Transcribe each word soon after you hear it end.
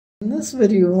In this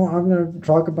video, I'm going to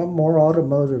talk about more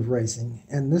automotive racing,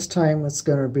 and this time it's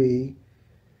going to be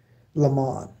Le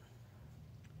Mans.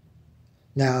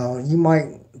 Now, you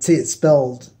might see it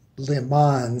spelled Le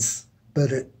Mans, but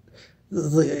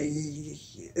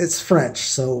it's French,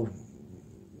 so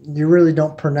you really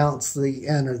don't pronounce the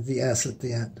N or the S at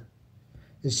the end.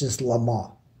 It's just Le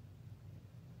Mans.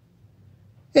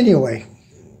 Anyway,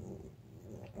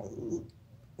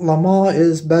 Le Mans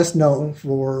is best known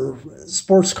for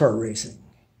sports car racing.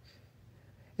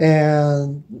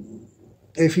 And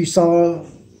if you saw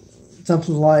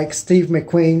something like Steve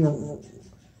McQueen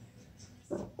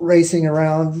racing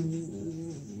around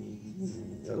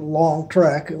a long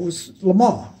track, it was Le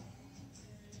Mans.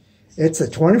 It's a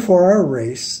 24-hour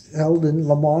race held in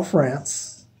Le Mans,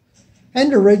 France.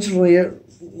 And originally it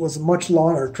was a much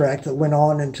longer track that went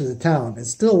on into the town.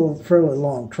 It's still a fairly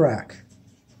long track.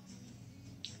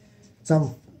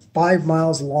 Some 5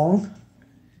 miles long,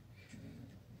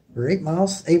 or 8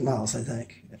 miles? 8 miles, I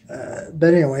think.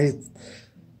 But anyway,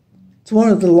 it's one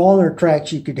of the longer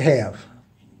tracks you could have.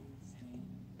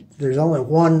 There's only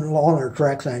one longer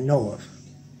track that I know of.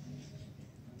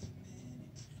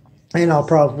 And I'll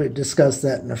probably discuss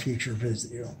that in a future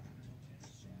video.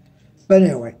 But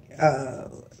anyway,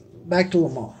 back to Le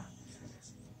Mans.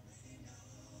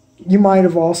 You might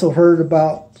have also heard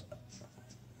about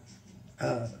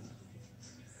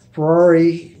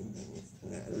Ferrari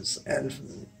and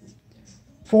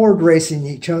Ford racing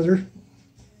each other,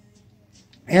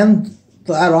 and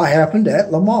that all happened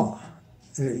at Le Mans.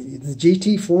 The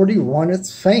GT40 won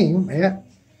its fame at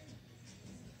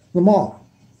Le Mans.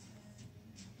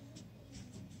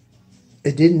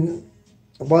 It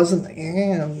wasn't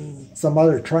in some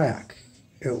other track.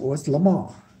 It was Le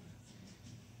Mans.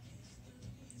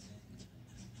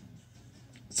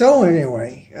 So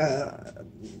anyway,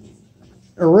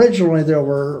 originally there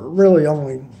were really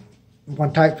only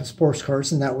one type of sports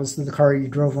cars, and that was the car you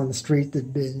drove on the street that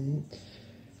had been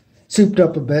souped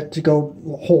up a bit to go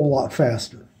a whole lot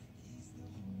faster.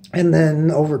 And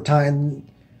then over time,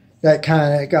 that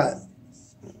kind of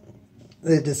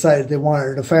they decided they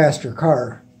wanted a faster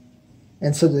car.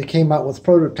 And so they came out with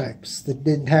prototypes that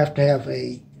didn't have to have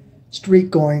a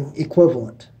street-going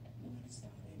equivalent.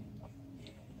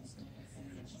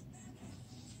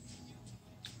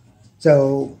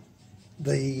 So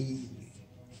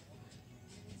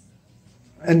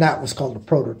and that was called a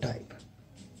prototype.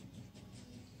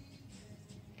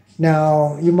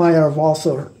 Now, you might have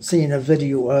also seen a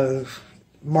video of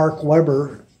Mark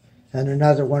Webber and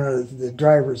another one of the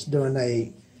drivers doing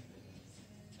a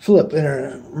flip in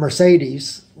a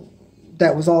Mercedes.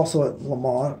 That was also at Le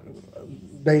Mans.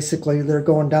 Basically, they're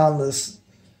going down this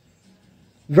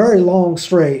very long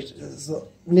straight,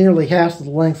 nearly half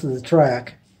the length of the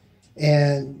track,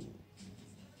 and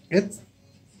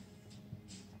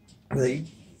the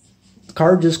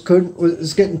car just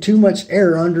was getting too much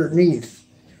air underneath,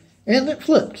 and it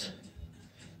flipped.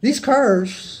 These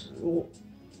cars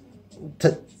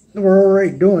were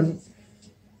already doing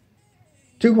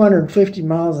 250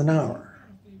 miles an hour.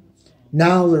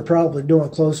 Now they're probably doing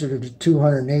closer to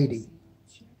 280.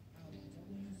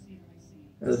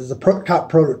 The top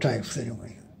prototypes,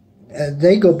 anyway. And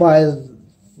they go by the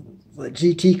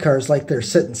GT cars like they're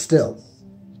sitting still.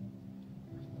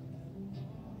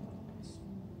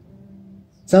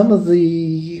 Some of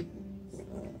the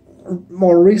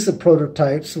more recent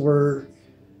prototypes were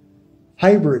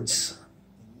hybrids.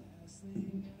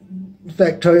 In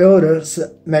fact,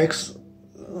 Toyota makes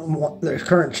their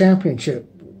current championship.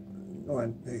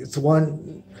 It's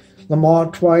won Le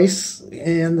Mans twice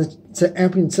and the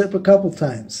championship a couple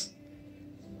times.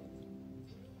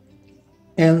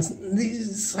 And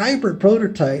these hybrid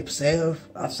prototypes have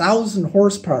 1,000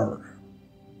 horsepower,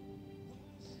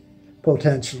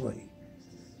 potentially.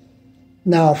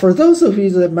 Now, for those of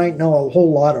you that might know a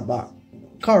whole lot about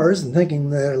cars and thinking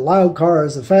that a loud car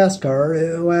is a fast car,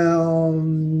 well,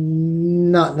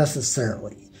 not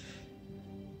necessarily.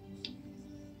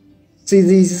 See,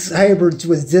 these hybrids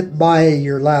would zip by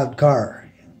your loud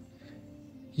car.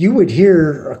 You would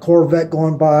hear a Corvette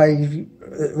going by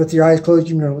with your eyes closed,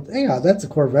 you know, yeah, that's a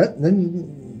Corvette. And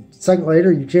then a second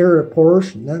later, you'd hear a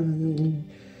Porsche, and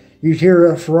then you'd hear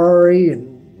a Ferrari,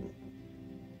 and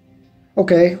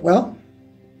okay, well,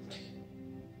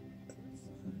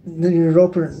 then you'd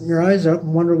open your eyes up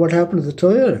and wonder what happened to the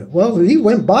Toyota. Well, he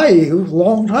went by you a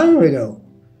long time ago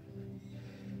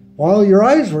while your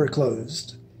eyes were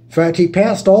closed. In fact, he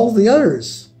passed all the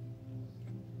others.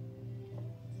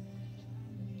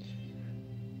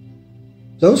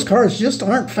 Those cars just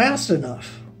aren't fast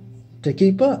enough to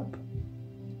keep up.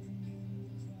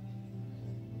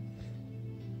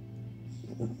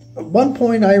 At one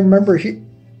point, I remember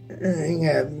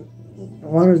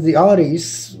one of the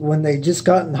Audis, when they just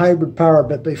gotten hybrid power,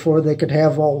 but before they could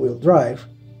have all-wheel drive.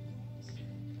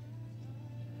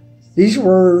 These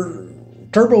were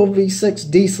turbo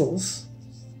V6 diesels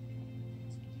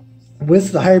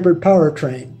with the hybrid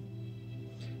powertrain,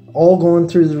 all going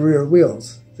through the rear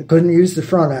wheels. They couldn't use the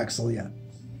front axle yet.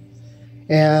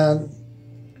 And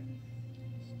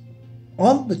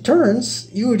on the turns,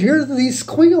 you would hear these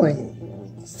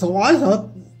squealing. So I thought,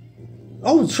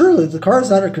 oh, surely the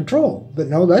car's out of control. But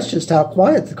no, that's just how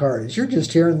quiet the car is. You're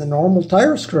just hearing the normal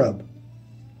tire scrub.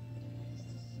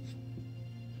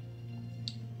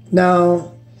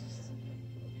 Now,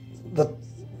 the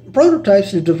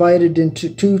prototypes are divided into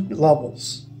two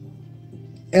levels.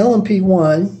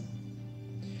 LMP1,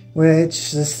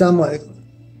 which is somewhat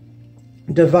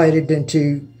divided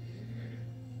into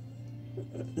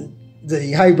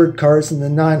the hybrid cars and the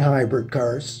non-hybrid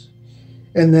cars.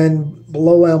 And then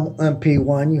below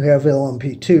LMP1, you have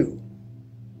LMP2.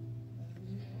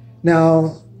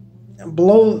 Now,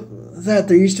 below that,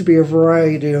 there used to be a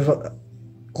variety of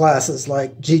classes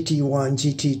like GT1,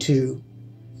 GT2,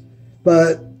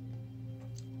 but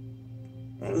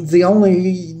the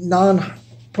only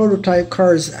non-prototype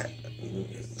cars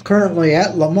currently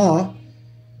at Le Mans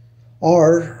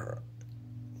are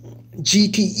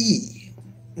GTE,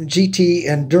 GT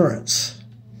Endurance.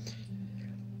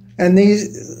 And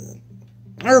these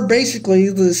are basically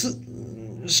this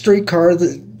street car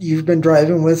that you've been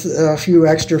driving with a few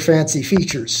extra fancy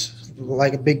features,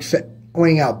 like a big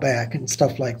wing out back and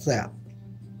stuff like that.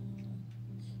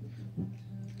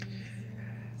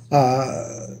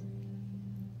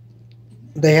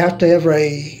 They have to have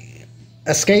a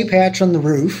escape hatch on the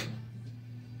roof,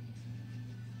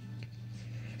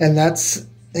 and that's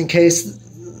in case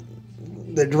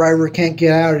the driver can't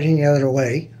get out any other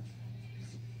way.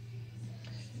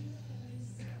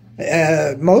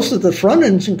 Most of the front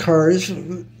engine cars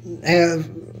have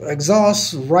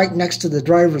exhausts right next to the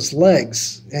driver's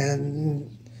legs,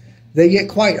 and they get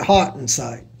quite hot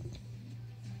inside.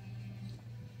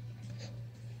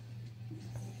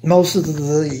 Most of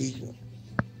the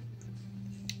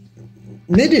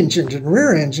mid-engine and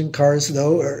rear-engine cars,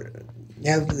 though,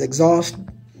 have the exhaust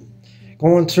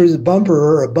going through the bumper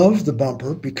or above the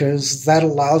bumper, because that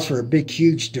allows for a big,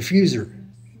 huge diffuser.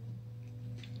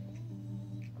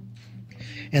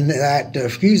 And that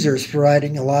diffuser is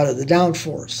providing a lot of the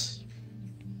downforce.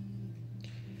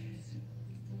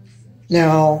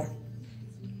 Now,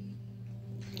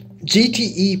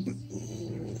 GTE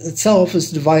itself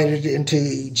is divided into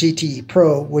GTE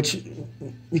Pro, which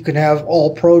you can have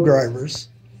all pro drivers,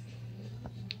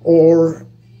 and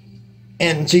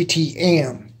GT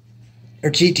AM, or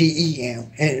GTE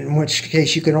AM, in which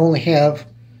case you can only have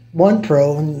one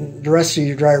pro and the rest of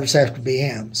your drivers have to be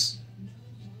AMs.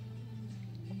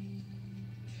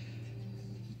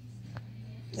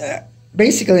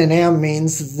 Basically, an AM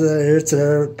means that it's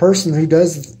a person who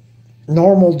does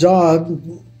normal job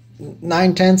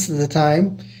 9/10 of the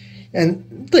time,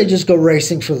 and they just go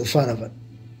racing for the fun of it.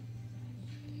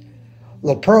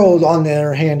 The pro, on the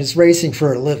other hand, is racing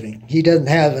for a living. He doesn't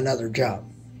have another job.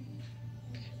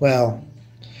 Well,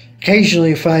 occasionally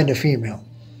you find a female.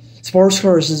 Sports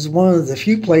cars is one of the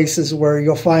few places where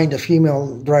you'll find a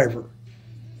female driver.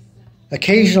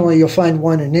 Occasionally you'll find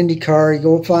one in IndyCar.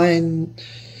 You'll find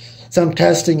some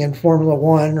testing in Formula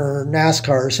One or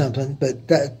NASCAR or something, but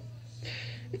that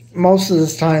most of the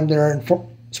time they're in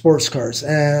sports cars,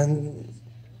 and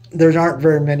there aren't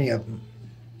very many of them.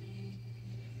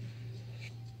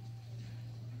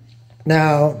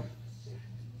 Now,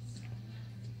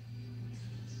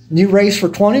 you race for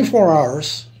 24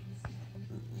 hours,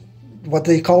 what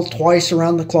they call twice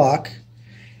around the clock,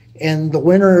 and the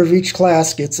winner of each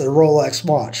class gets a Rolex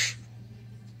watch.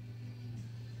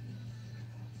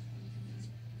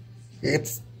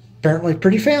 It's apparently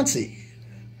pretty fancy.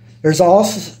 There's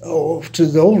also, to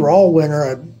the overall winner,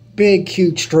 a big,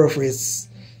 huge trophy. It's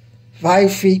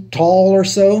 5 feet tall or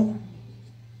so,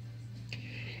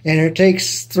 and it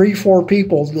takes 3-4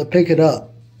 people to pick it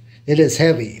up. It is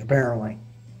heavy, apparently.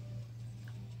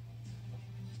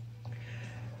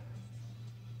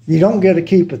 You don't get to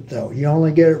keep it, though. You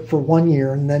only get it for 1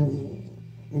 year, and then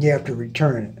you have to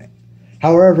return it.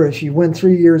 However, if you win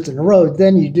 3 years in a row,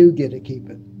 then you do get to keep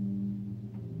it.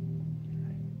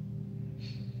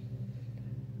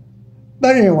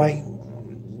 But anyway,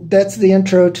 that's the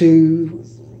intro to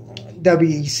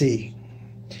WEC.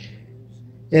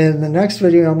 In the next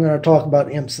video, I'm going to talk about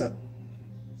IMSA.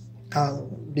 I'll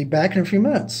be back in a few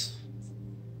minutes.